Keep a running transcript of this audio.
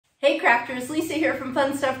Hey crafters, Lisa here from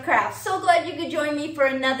Fun Stuff Crafts. So glad you could join me for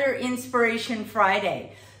another Inspiration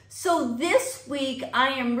Friday. So this week I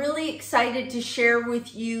am really excited to share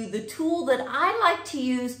with you the tool that I like to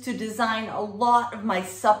use to design a lot of my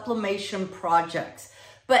sublimation projects.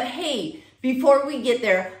 But hey, before we get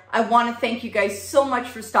there, I want to thank you guys so much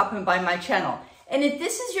for stopping by my channel. And if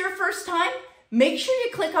this is your first time, make sure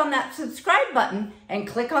you click on that subscribe button and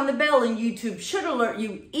click on the bell, and YouTube should alert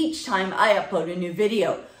you each time I upload a new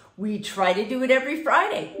video. We try to do it every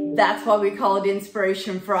Friday. That's why we call it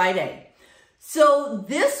Inspiration Friday. So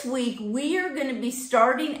this week we are going to be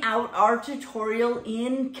starting out our tutorial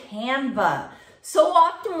in Canva. So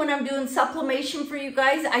often when I'm doing sublimation for you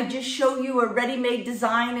guys, I just show you a ready-made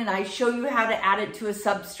design and I show you how to add it to a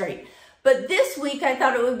substrate. But this week I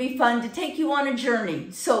thought it would be fun to take you on a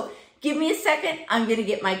journey. So give me a second. I'm going to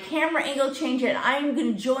get my camera angle changed and I'm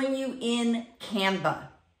going to join you in Canva.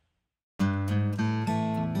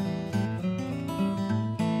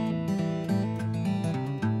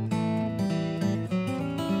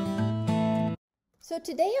 So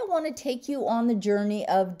today I want to take you on the journey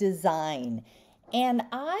of design, and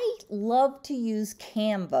I love to use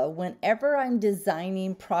Canva whenever I'm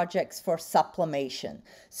designing projects for sublimation.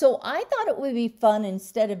 So I thought it would be fun,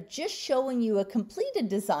 instead of just showing you a completed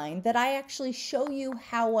design, that I actually show you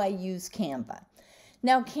how I use Canva.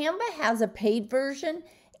 Now Canva has a paid version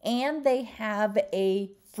and they have a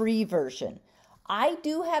free version. I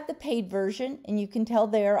do have the paid version, and you can tell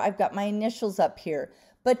there I've got my initials up here.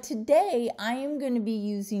 But today I am going to be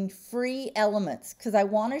using free elements because I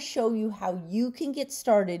want to show you how you can get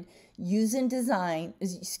started using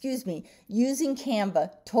using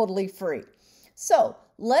Canva totally free. So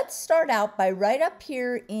let's start out by right up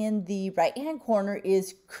here in the right hand corner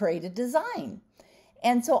is create a design.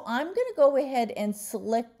 And so I'm going to go ahead and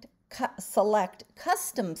select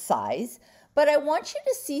custom size, but I want you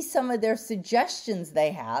to see some of their suggestions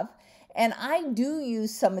they have. And I do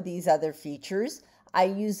use some of these other features. I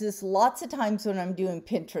use this lots of times when I'm doing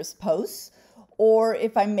Pinterest posts, or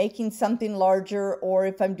if I'm making something larger, or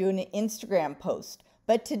if I'm doing an Instagram post.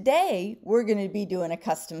 But today we're going to be doing a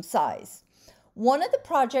custom size. One of the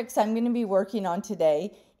projects I'm going to be working on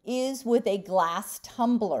today is with a glass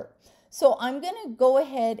tumbler. So I'm going to go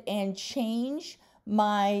ahead and change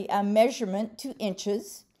my measurement to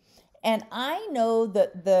inches. And I know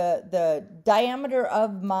that the diameter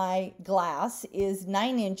of my glass is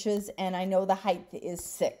 9 inches, and I know the height is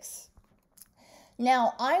 6.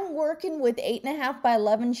 Now, I'm working with 8.5 by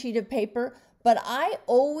 11 sheet of paper, but I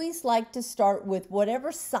always like to start with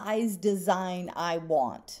whatever size design I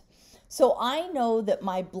want. So I know that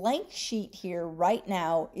my blank sheet here right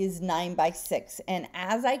now is 9 by 6. And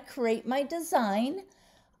as I create my design,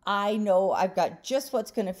 I know I've got just what's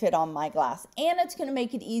going to fit on my glass, and it's going to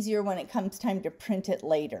make it easier when it comes time to print it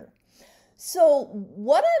later. So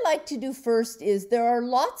what I like to do first is there are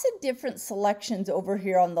lots of different selections over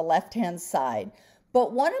here on the left hand side,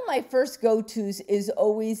 but one of my first go-tos is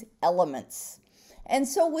always elements. And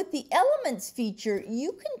so with the elements feature,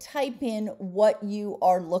 you can type in what you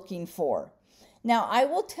are looking for. Now I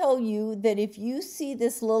will tell you that if you see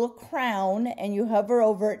this little crown and you hover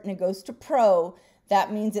over it and it goes to Pro,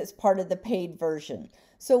 that means it's part of the paid version.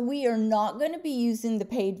 So we are not going to be using the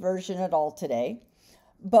paid version at all today,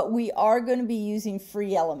 but we are going to be using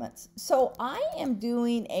free elements. So I am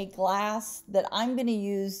doing a glass that I'm going to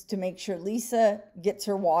use to make sure Lisa gets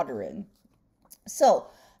her water in. So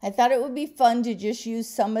I thought it would be fun to just use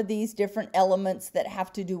some of these different elements that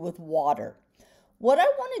have to do with water. What I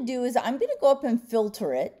want to do is I'm going to go up and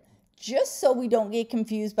filter it, just so we don't get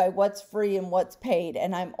confused by what's free and what's paid.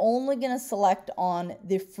 And I'm only going to select on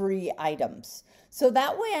the free items. So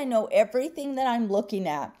that way I know everything that I'm looking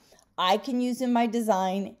at I can use in my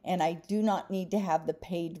design, and I do not need to have the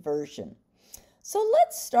paid version. So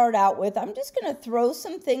let's start out with, I'm just going to throw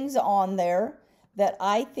some things on there that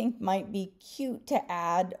I think might be cute to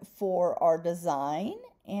add for our design.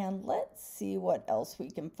 And let's see what else we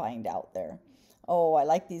can find out there. Oh, I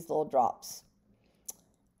like these little drops.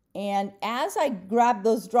 And as I grab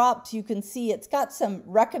those drops, you can see it's got some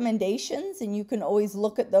recommendations, and you can always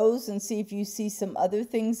look at those and see if you see some other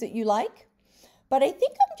things that you like. But I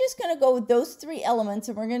think I'm just going to go with those 3 elements,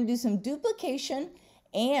 and we're going to do some duplication,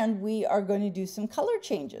 and we are going to do some color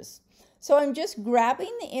changes. So I'm just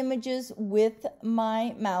grabbing the images with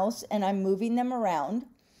my mouse and I'm moving them around.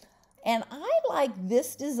 And I like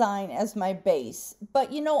this design as my base,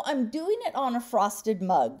 but you know, I'm doing it on a frosted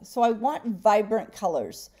mug, so I want vibrant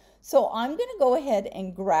colors. So I'm going to go ahead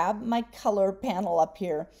and grab my color panel up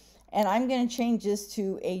here, and I'm going to change this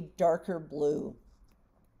to a darker blue.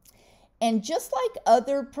 And just like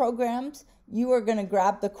other programs, you are going to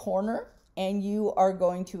grab the corner and you are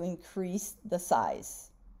going to increase the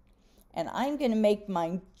size. And I'm going to make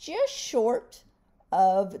mine just short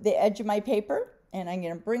of the edge of my paper, and I'm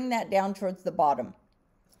going to bring that down towards the bottom.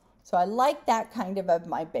 So I like that kind of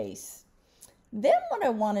my base. Then what I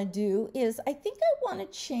want to do is I think I want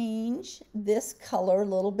to change this color a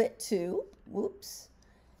little bit too. Whoops.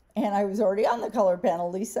 And I was already on the color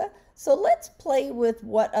panel, Lisa. So let's play with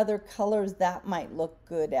what other colors that might look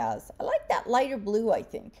good as. I like that lighter blue, I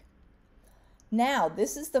think. Now,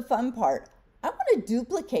 this is the fun part. I want to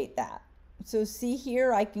duplicate that. So see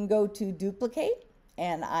here, I can go to duplicate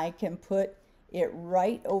and I can put it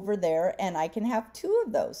right over there, and I can have 2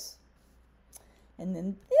 of those. And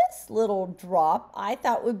then this little drop I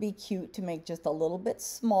thought would be cute to make just a little bit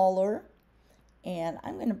smaller. And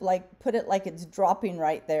I'm going to put it like it's dropping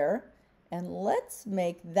right there. And let's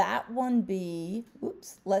make that one be,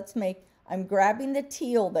 oops, I'm grabbing the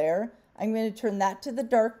teal there. I'm going to turn that to the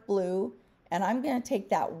dark blue. And I'm going to take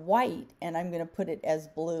that white and I'm going to put it as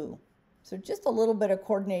blue. So just a little bit of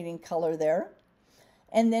coordinating color there.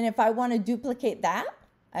 And then if I want to duplicate that,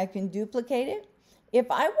 I can duplicate it. If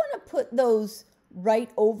I want to put those right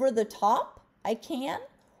over the top, I can.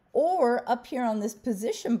 Or up here on this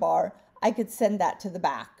position bar, I could send that to the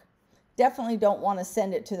back. Definitely don't want to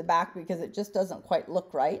send it to the back because it just doesn't quite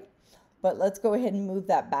look right. But let's go ahead and move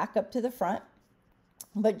that back up to the front.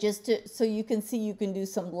 But just so you can see, you can do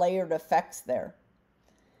some layered effects there.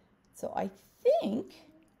 So I think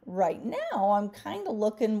right now I'm kind of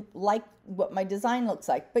looking like what my design looks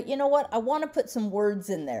like. But you know what? I want to put some words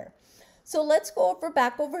in there. So let's go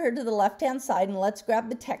back over here to the left-hand side and let's grab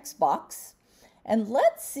the text box. And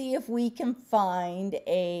let's see if we can find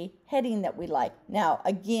a heading that we like. Now,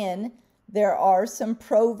 again, there are some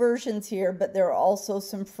pro versions here, but there are also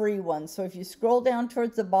some free ones. So if you scroll down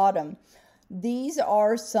towards the bottom, these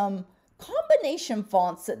are some combination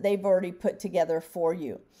fonts that they've already put together for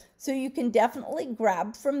you. So you can definitely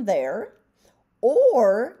grab from there,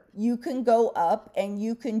 or you can go up and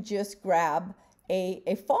you can just grab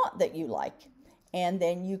a font that you like. And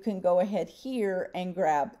then you can go ahead here and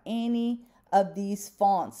grab any of these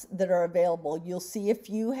fonts that are available. You'll see if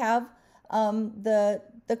you have the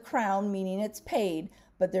crown, meaning it's paid,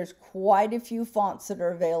 but there's quite a few fonts that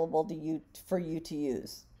are available to you for you to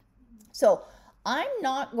use. So I'm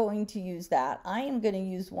not going to use that. I am going to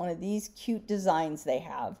use one of these cute designs they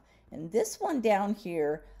have. And this one down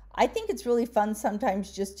here, I think it's really fun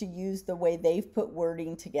sometimes just to use the way they've put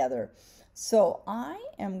wording together. So I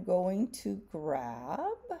am going to grab,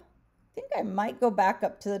 I think I might go back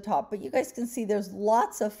up to the top, but you guys can see there's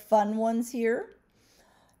lots of fun ones here.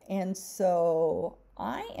 And so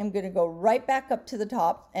I am going to go right back up to the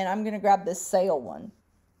top and I'm going to grab this sail one.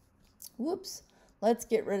 Whoops. Let's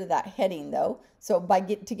get rid of that heading though. So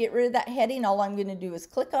to get rid of that heading, all I'm going to do is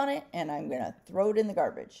click on it and I'm going to throw it in the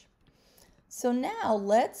garbage. So now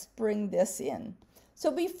let's bring this in.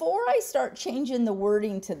 So before I start changing the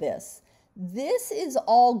wording to this is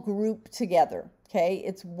all grouped together. Okay,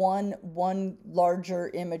 it's one larger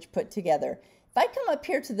image put together. If I come up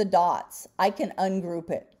here to the dots, I can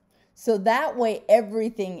ungroup it. So that way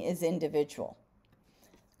everything is individual.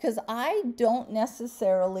 Because I don't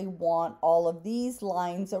necessarily want all of these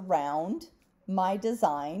lines around my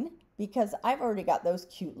design because I've already got those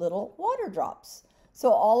cute little water drops. So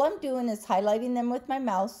all I'm doing is highlighting them with my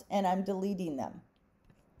mouse and I'm deleting them.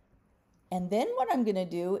 And then what I'm going to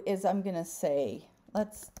do is I'm going to say,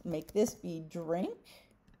 let's make this be drink.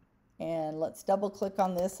 And let's double click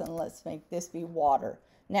on this and let's make this be water.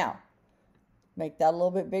 Now, make that a little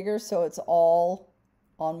bit bigger so it's all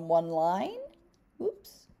on one line.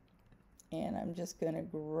 Oops. And I'm just going to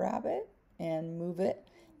grab it and move it.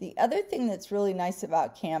 The other thing that's really nice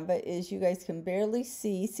about Canva is you guys can barely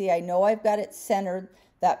see. See, I know I've got it centered,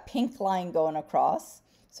 that pink line going across.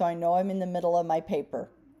 So I know I'm in the middle of my paper,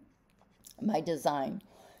 my design.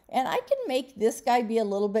 And I can make this guy be a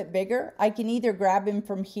little bit bigger. I can either grab him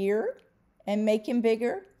from here and make him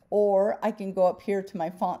bigger, or I can go up here to my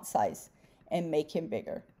font size and make him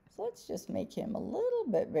bigger. So let's just make him a little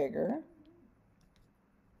bit bigger.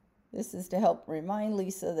 This is to help remind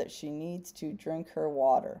Lisa that she needs to drink her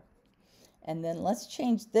water. And then let's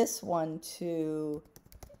change this one to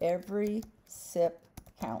every sip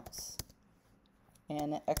counts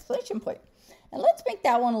and an exclamation point. And let's make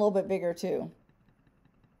that one a little bit bigger too.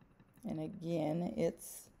 And again,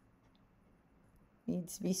 it's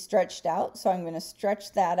needs to be stretched out. So I'm going to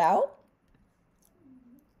stretch that out.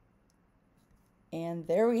 And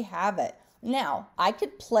there we have it. Now, I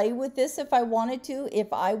could play with this if I wanted to.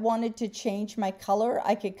 If I wanted to change my color,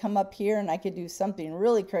 I could come up here and I could do something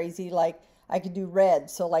really crazy, like I could do red,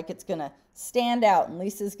 so like it's gonna stand out and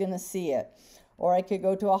Lisa's gonna see it. Or I could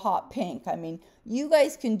go to a hot pink. I mean, you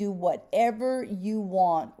guys can do whatever you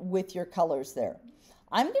want with your colors there.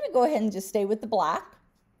 I'm gonna go ahead and just stay with the black.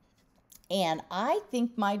 And I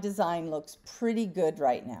think my design looks pretty good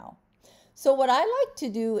right now. So what I like to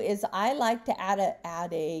do is I like to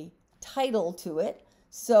add a title to it.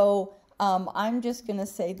 So I'm just going to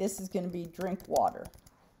say this is going to be drink water.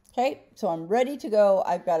 Okay, so I'm ready to go.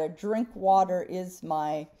 I've got a drink water is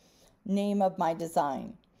my name of my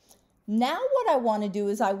design. Now what I want to do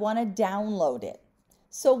is I want to download it.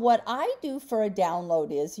 So what I do for a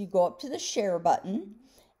download is you go up to the share button,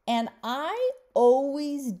 and I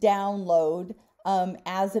always download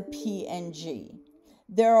as a PNG.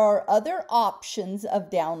 There are other options of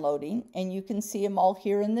downloading, and you can see them all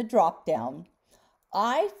here in the drop down.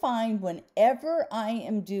 I find whenever I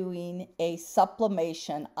am doing a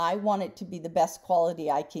sublimation, I want it to be the best quality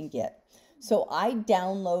I can get. So I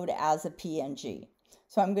download as a PNG.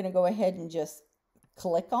 So I'm going to go ahead and just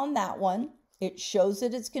click on that one. It shows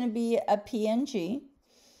that it's going to be a PNG,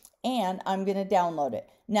 and I'm going to download it.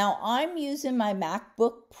 Now I'm using my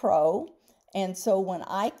MacBook Pro, and so when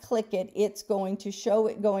I click it, it's going to show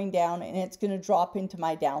it going down and it's going to drop into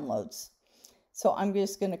my downloads. So I'm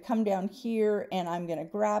just going to come down here and I'm going to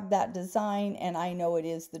grab that design, and I know it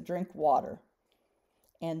is the drink water.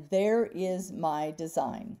 And there is my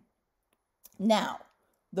design. Now,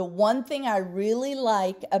 the one thing I really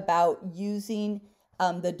like about using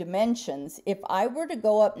the dimensions, if I were to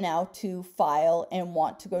go up now to File and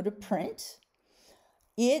want to go to Print,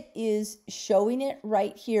 it is showing it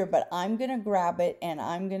right here, but I'm going to grab it and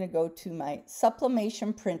I'm going to go to my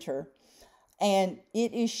Sublimation printer, and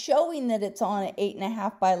it is showing that it's on an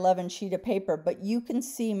 8.5 by 11 sheet of paper, but you can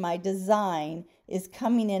see my design is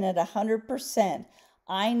coming in at 100%.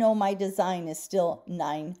 I know my design is still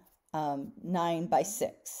 9 by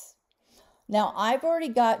 6. Now I've already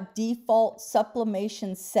got default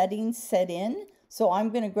sublimation settings set in, so I'm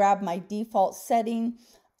going to grab my default setting,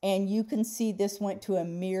 and you can see this went to a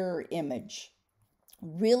mirror image.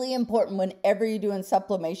 Really important whenever you're doing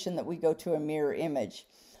sublimation that we go to a mirror image.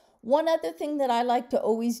 One other thing that I like to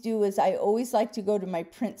always do is I always like to go to my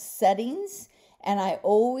print settings, and I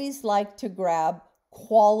always like to grab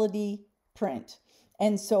quality print.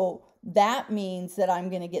 And so that means that I'm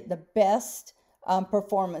going to get the best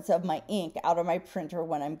performance of my ink out of my printer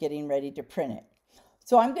when I'm getting ready to print it.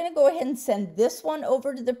 So I'm going to go ahead and send this one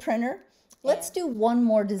over to the printer. Let's do one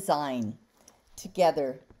more design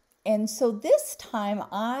together. And so this time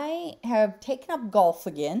I have taken up golf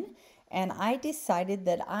again, and I decided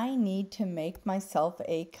that I need to make myself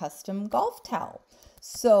a custom golf towel.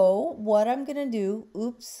 So what I'm going to do,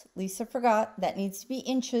 oops, Lisa forgot, that needs to be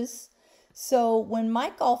inches. So when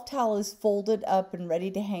my golf towel is folded up and ready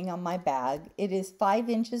to hang on my bag, it is 5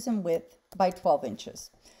 inches in width by 12 inches.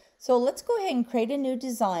 So let's go ahead and create a new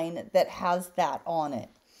design that has that on it.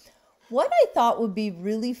 What I thought would be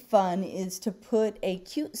really fun is to put a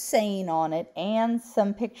cute saying on it and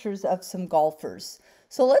some pictures of some golfers.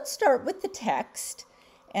 So let's start with the text,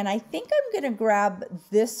 and I think I'm going to grab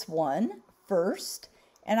this one first,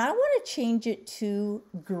 and I want to change it to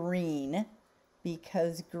green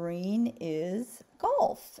because green is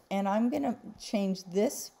golf. And I'm going to change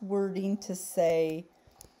this wording to say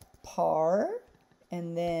par,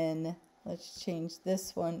 and then let's change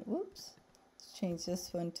this one, oops, let's change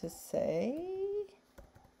this one to say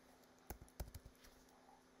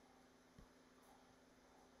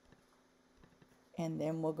and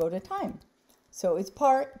then we'll go to time. So it's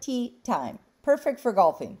party time. Perfect for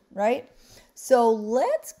golfing, right? So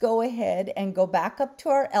let's go ahead and go back up to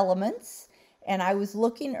our elements. And I was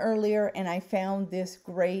looking earlier and I found this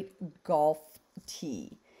great golf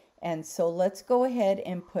tee. And so let's go ahead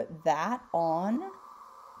and put that on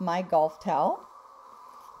my golf towel.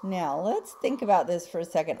 Now let's think about this for a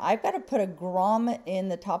second. I've got to put a grommet in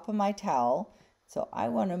the top of my towel. So I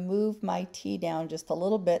want to move my tee down just a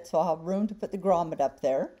little bit so I'll have room to put the grommet up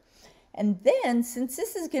there. And then since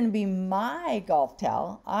this is going to be my golf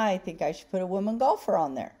towel, I think I should put a woman golfer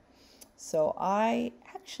on there. So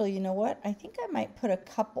actually, you know what? I think I might put a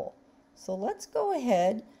couple. So let's go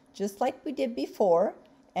ahead, just like we did before,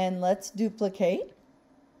 and let's duplicate.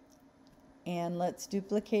 And let's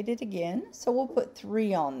duplicate it again. So we'll put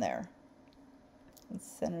 3 on there.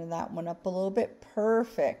 Let's center that one up a little bit.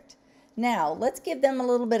 Perfect. Now, let's give them a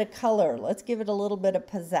little bit of color. Let's give it a little bit of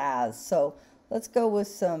pizzazz. So let's go with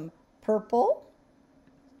some purple.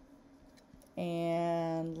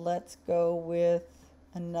 And let's go with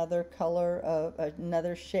another color of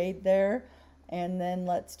another shade there, and then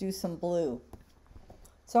let's do some blue.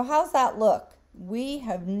 So how's that look? We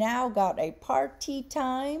have now got a party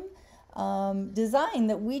time design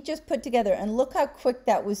that we just put together, and look how quick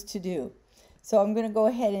that was to do. So I'm going to go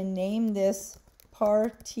ahead and name this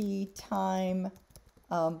party time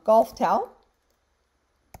golf towel,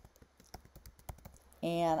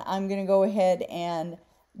 and I'm going to go ahead and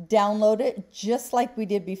download it just like we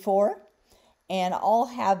did before, and I'll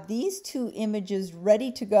have these two images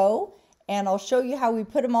ready to go, and I'll show you how we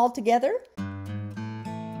put them all together.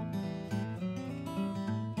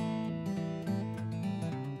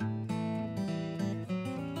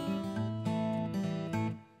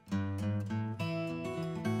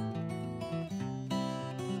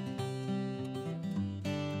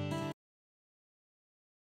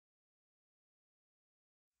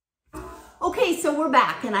 Okay, so we're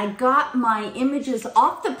back, and I got my images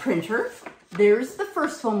off the printer. There's the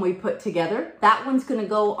first one we put together. That one's going to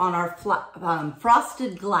go on our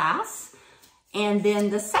frosted glass, and then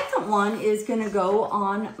the second one is going to go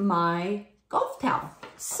on my golf towel.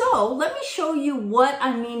 So let me show you what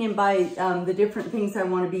I'm meaning by the different things I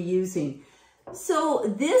want to be using.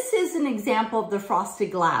 So this is an example of the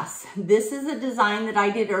frosted glass. This is a design that I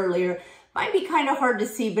did earlier. Might be kind of hard to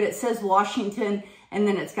see, but it says Washington, and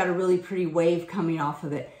then it's got a really pretty wave coming off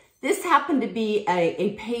of it. This happened to be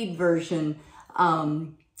a paid version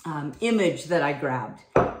image that I grabbed.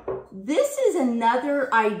 This is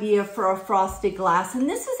another idea for a frosted glass, and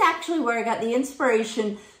this is actually where I got the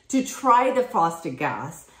inspiration to try the frosted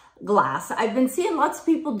glass. I've been seeing lots of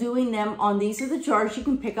people doing them on, these are the jars you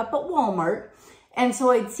can pick up at Walmart, and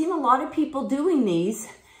so I'd seen a lot of people doing these.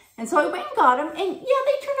 And so I went and got them, and yeah,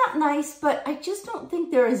 they turn out nice, but I just don't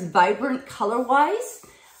think they're as vibrant color-wise,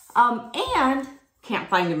 and can't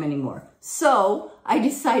find them anymore. So I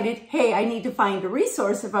decided, hey, I need to find a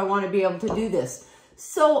resource if I want to be able to do this.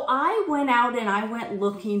 So I went out and I went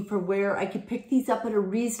looking for where I could pick these up at a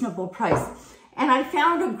reasonable price. And I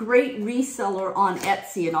found a great reseller on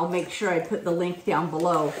Etsy, and I'll make sure I put the link down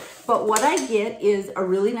below. But what I get is a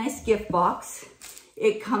really nice gift box.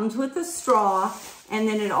 It comes with a straw, and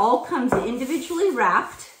then it all comes individually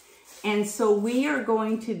wrapped. And so we are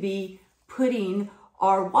going to be putting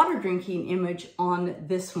our water drinking image on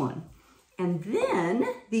this one. And then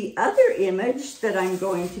the other image that I'm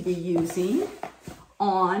going to be using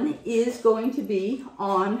on is going to be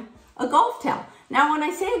on a golf towel. Now, when I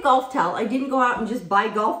say a golf towel, I didn't go out and just buy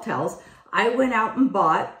golf towels. I went out and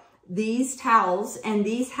bought these towels, and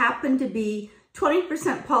these happen to be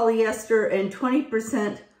 20% polyester and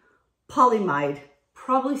 20% polyamide.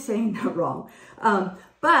 Probably saying that wrong.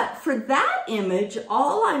 But for that image,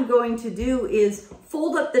 all I'm going to do is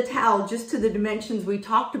fold up the towel just to the dimensions we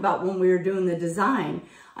talked about when we were doing the design.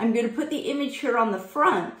 I'm going to put the image here on the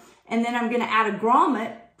front, and then I'm going to add a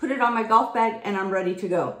grommet, put it on my golf bag, and I'm ready to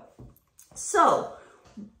go. So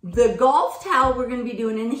the golf towel we're going to be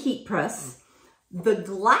doing in the heat press. The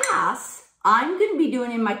glass I'm going to be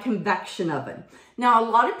doing in my convection oven. Now, a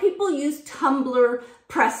lot of people use tumbler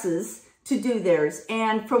presses to do theirs.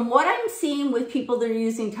 And from what I'm seeing with people that are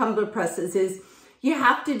using tumbler presses is you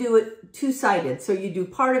have to do it two-sided. So you do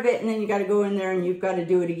part of it, and then you got to go in there and you've got to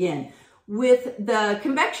do it again. With the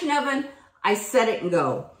convection oven, I set it and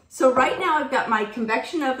go. So right now I've got my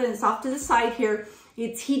convection oven. It's off to the side here.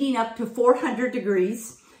 It's heating up to 400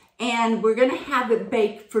 degrees, and we're going to have it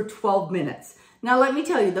bake for 12 minutes. Now, let me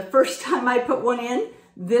tell you, the first time I put one in,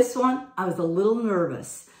 this one, I was a little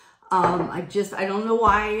nervous. I don't know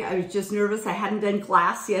why, I was just nervous. I hadn't done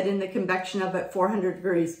glass yet in the convection oven at 400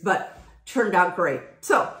 degrees, but turned out great.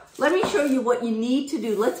 So let me show you what you need to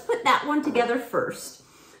do. Let's put that one together first.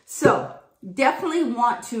 So definitely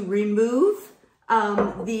want to remove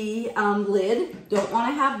the lid. Don't want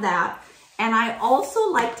to have that. And I also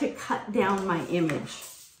like to cut down my image.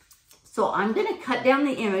 So I'm going to cut down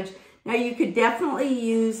the image. Now you could definitely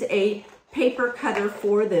use a paper cutter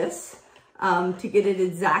for this to get it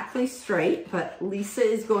exactly straight, but Lisa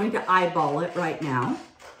is going to eyeball it right now.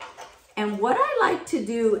 And what I like to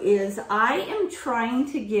do is I am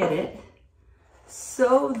trying to get it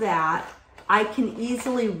so that I can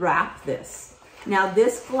easily wrap this. Now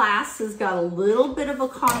this glass has got a little bit of a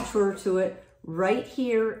contour to it right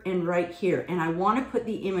here and right here. And I want to put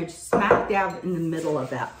the image smack dab in the middle of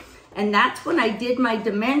that. And that's when I did my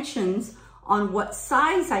dimensions on what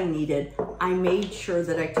size I needed. I made sure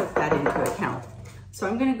that I took that into account. So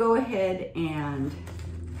I'm going to go ahead and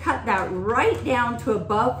cut that right down to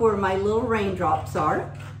above where my little raindrops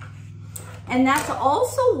are. And that's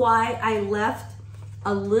also why I left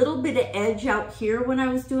a little bit of edge out here when I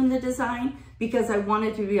was doing the design because I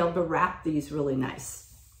wanted to be able to wrap these really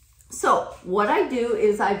nice. So what I do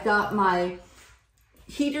is I've got my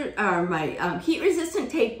heat resistant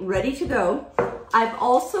tape ready to go. I've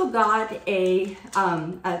also got a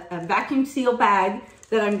vacuum seal bag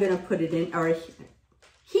that I'm gonna put it in, or a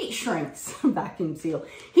heat shrinks, vacuum seal,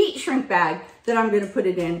 heat shrink bag that I'm gonna put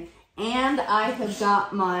it in. And I have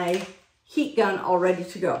got my heat gun all ready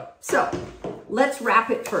to go. So let's wrap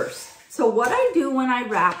it first. So what I do when I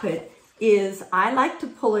wrap it is I like to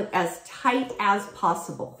pull it as tight as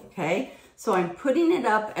possible, okay? So I'm putting it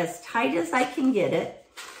up as tight as I can get it,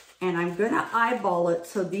 and I'm gonna eyeball it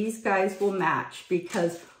so these guys will match,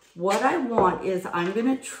 because what I want is I'm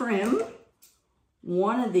gonna trim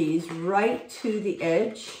one of these right to the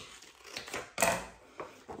edge.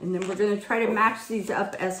 And then we're gonna try to match these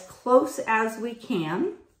up as close as we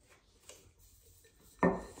can.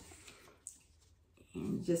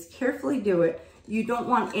 And just carefully do it. You don't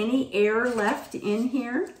want any air left in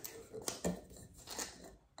here.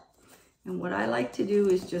 And what I like to do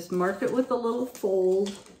is just mark it with a little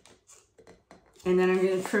fold. And then I'm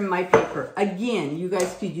gonna trim my paper. Again, you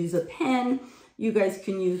guys could use a pen. You guys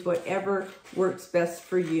can use whatever works best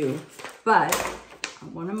for you. But I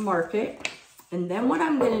wanna mark it. And then what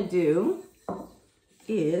I'm gonna do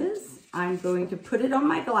is I'm going to put it on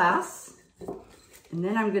my glass, and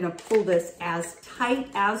then I'm gonna pull this as tight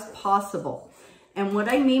as possible. And what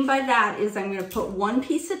I mean by that is I'm gonna put one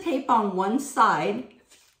piece of tape on one side.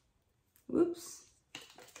 Whoops.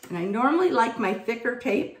 And I normally like my thicker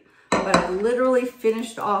tape, but I literally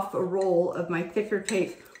finished off a roll of my thicker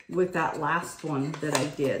tape with that last one that I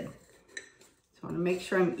did. So I wanna make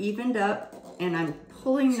sure I'm evened up, and I'm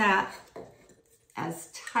pulling that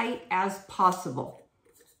as tight as possible.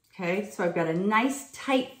 Okay, so I've got a nice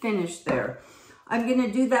tight finish there. I'm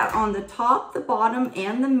gonna do that on the top, the bottom,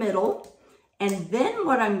 and the middle. And then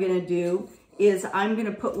what I'm gonna do is I'm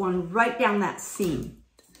gonna put one right down that seam.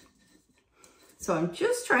 So I'm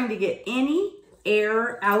just trying to get any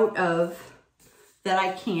air out of that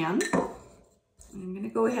I can. I'm gonna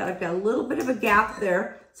go ahead, I've got a little bit of a gap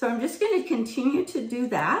there. So I'm just gonna continue to do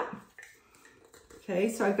that. Okay,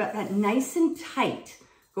 so I've got that nice and tight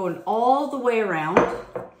going all the way around.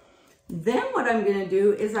 Then what I'm gonna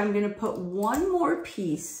do is I'm gonna put one more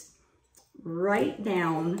piece right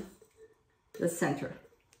down the center.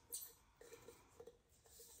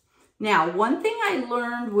 Now, one thing I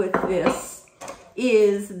learned with this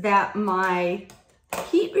is that my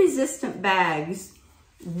heat resistant bags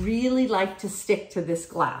really like to stick to this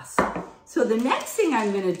glass. So the next thing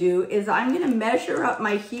I'm gonna do is I'm gonna measure up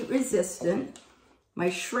my heat resistant, my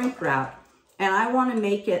shrink wrap, and I want to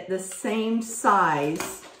make it the same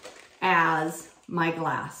size as my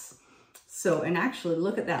glass. So, and actually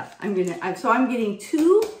look at that. I'm getting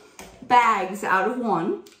 2 bags out of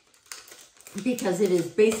one because it is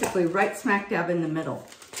basically right smack dab in the middle.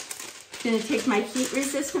 I'm going to take my heat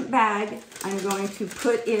resistant bag. I'm going to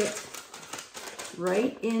put it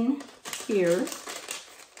right in here.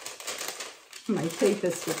 My tape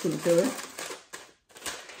is sticking to it.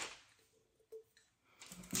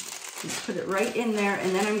 Put it right in there,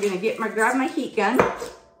 and then I'm going to grab my heat gun,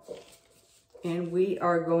 and we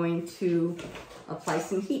are going to apply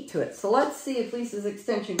some heat to it. So let's see if Lisa's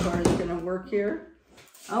extension cord is going to work here.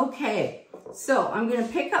 Okay, so I'm going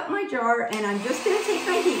to pick up my jar, and I'm just going to take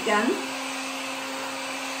my heat gun.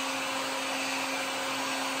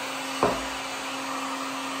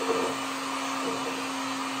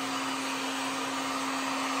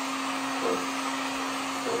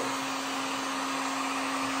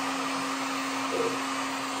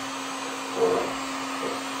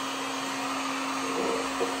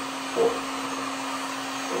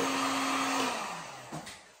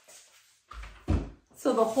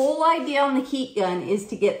 So the whole idea on the heat gun is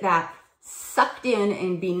to get that sucked in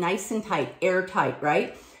and be nice and tight, airtight,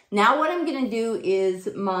 right? Now what I'm gonna do is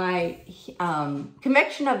my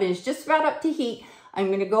convection oven is just about up to heat. I'm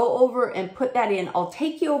gonna go over and put that in. I'll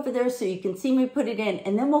take you over there so you can see me put it in,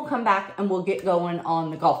 and then we'll come back and we'll get going on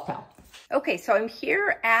the golf towel. Okay, so I'm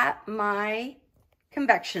here at my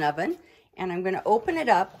convection oven, and I'm gonna open it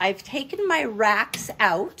up. I've taken my racks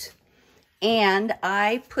out, and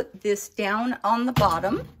I put this down on the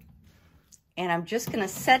bottom, and I'm just gonna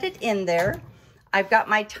set it in there. I've got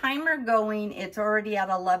my timer going. It's already at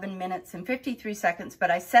 11 minutes and 53 seconds, but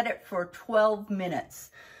I set it for 12 minutes.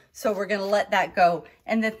 So we're gonna let that go.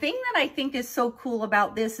 And the thing that I think is so cool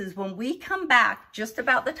about this is when we come back, just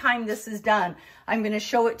about the time this is done, I'm gonna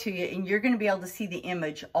show it to you, and you're gonna be able to see the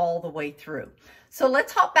image all the way through. So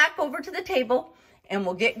let's hop back over to the table, and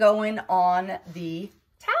we'll get going on the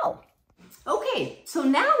towel. Okay, so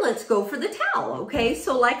now let's go for the towel, okay?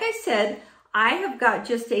 So like I said, I have got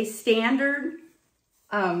just a standard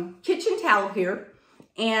kitchen towel here.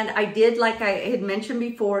 And I did, like I had mentioned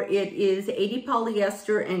before, it is 80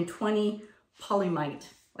 polyester and 20 polymite.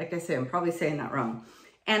 Like I said, I'm probably saying that wrong.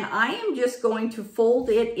 And I am just going to fold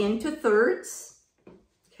it into thirds,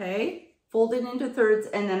 okay? Fold it into thirds,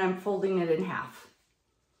 and then I'm folding it in half,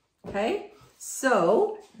 okay?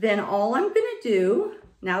 So then all I'm gonna do,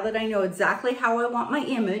 now that I know exactly how I want my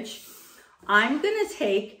image, I'm gonna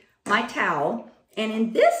take my towel, and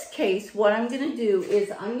in this case, what I'm gonna do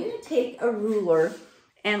is I'm gonna take a ruler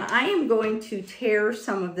and I am going to tear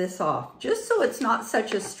some of this off, just so it's not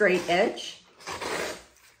such a straight edge.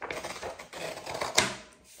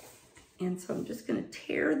 And so I'm just gonna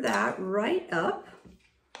tear that right up.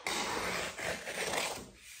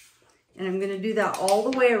 And I'm gonna do that all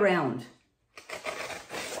the way around.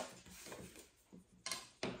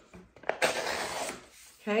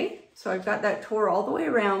 Okay, so I've got that tore all the way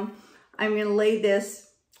around. I'm gonna lay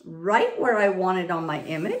this right where I want it on my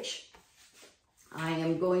image. I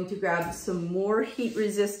am going to grab some more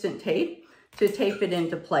heat-resistant tape to tape it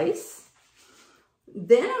into place.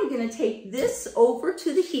 Then I'm going to take this over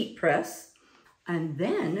to the heat press, and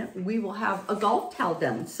then we will have a golf towel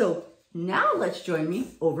done. So now let's join me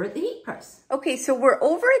over at the heat press. Okay, so we're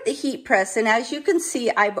over at the heat press, and as you can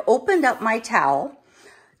see, I've opened up my towel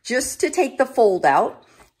just to take the fold out,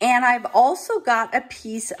 and I've also got a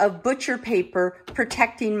piece of butcher paper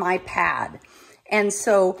protecting my pad. And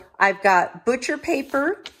so I've got butcher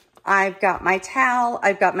paper, I've got my towel,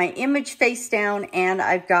 I've got my image face down, and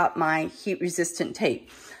I've got my heat-resistant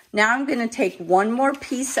tape. Now I'm gonna take one more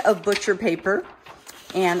piece of butcher paper,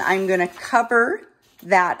 and I'm gonna cover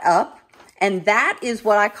that up. And that is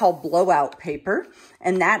what I call blowout paper.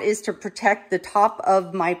 And that is to protect the top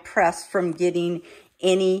of my press from getting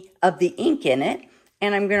any of the ink in it.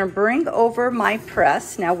 And I'm gonna bring over my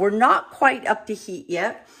press. Now we're not quite up to heat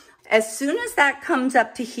yet. As soon as that comes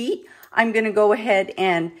up to heat, I'm gonna go ahead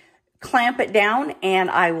and clamp it down and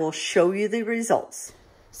I will show you the results.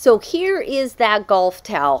 So here is that golf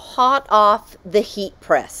towel hot off the heat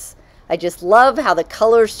press. I just love how the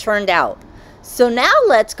colors turned out. So now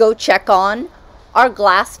let's go check on our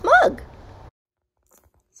glass mug.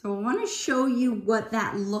 So I wanna show you what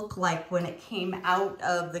that looked like when it came out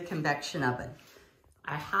of the convection oven.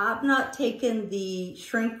 I have not taken the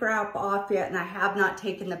shrink wrap off yet, and I have not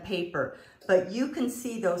taken the paper, but you can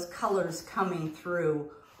see those colors coming through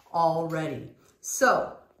already.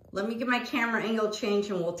 So let me get my camera angle change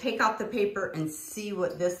and we'll take off the paper and see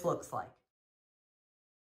what this looks like.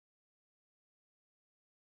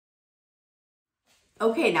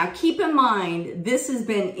 Okay, now keep in mind, this has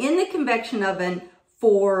been in the convection oven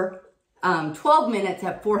for 12 minutes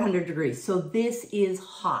at 400 degrees. So this is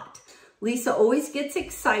hot. Lisa always gets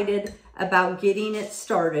excited about getting it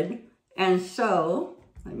started. And so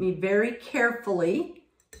let me very carefully,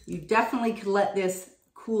 you definitely could let this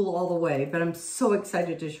cool all the way, but I'm so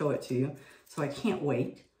excited to show it to you. So I can't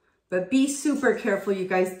wait. But be super careful, you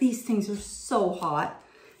guys. These things are so hot.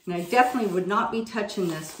 And I definitely would not be touching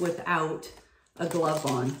this without a glove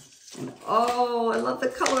on. And oh, I love the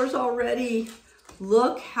colors already.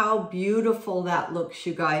 Look how beautiful that looks,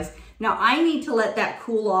 you guys. Now I need to let that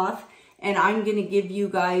cool off, and I'm gonna give you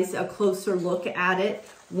guys a closer look at it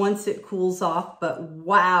once it cools off, but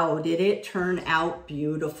wow, did it turn out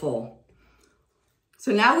beautiful.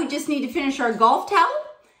 So now we just need to finish our golf towel,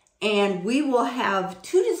 and we will have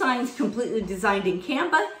 2 designs completely designed in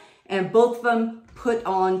Canva, and both of them put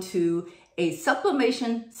onto a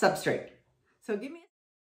sublimation substrate. So give me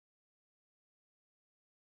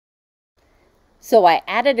So I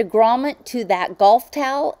added a grommet to that golf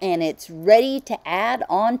towel, and it's ready to add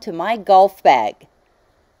on to my golf bag.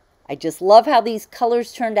 I just love how these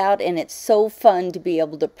colors turned out, and it's so fun to be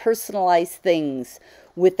able to personalize things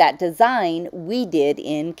with that design we did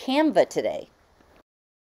in Canva today.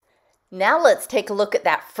 Now let's take a look at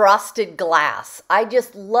that frosted glass. I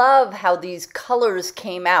just love how these colors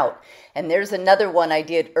came out, and there's another one I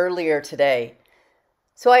did earlier today.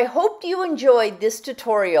 So I hope you enjoyed this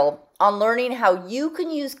tutorial on learning how you can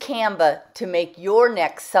use Canva to make your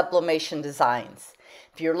next sublimation designs.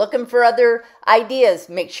 If you're looking for other ideas,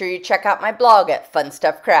 make sure you check out my blog at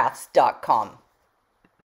funstuffcrafts.com.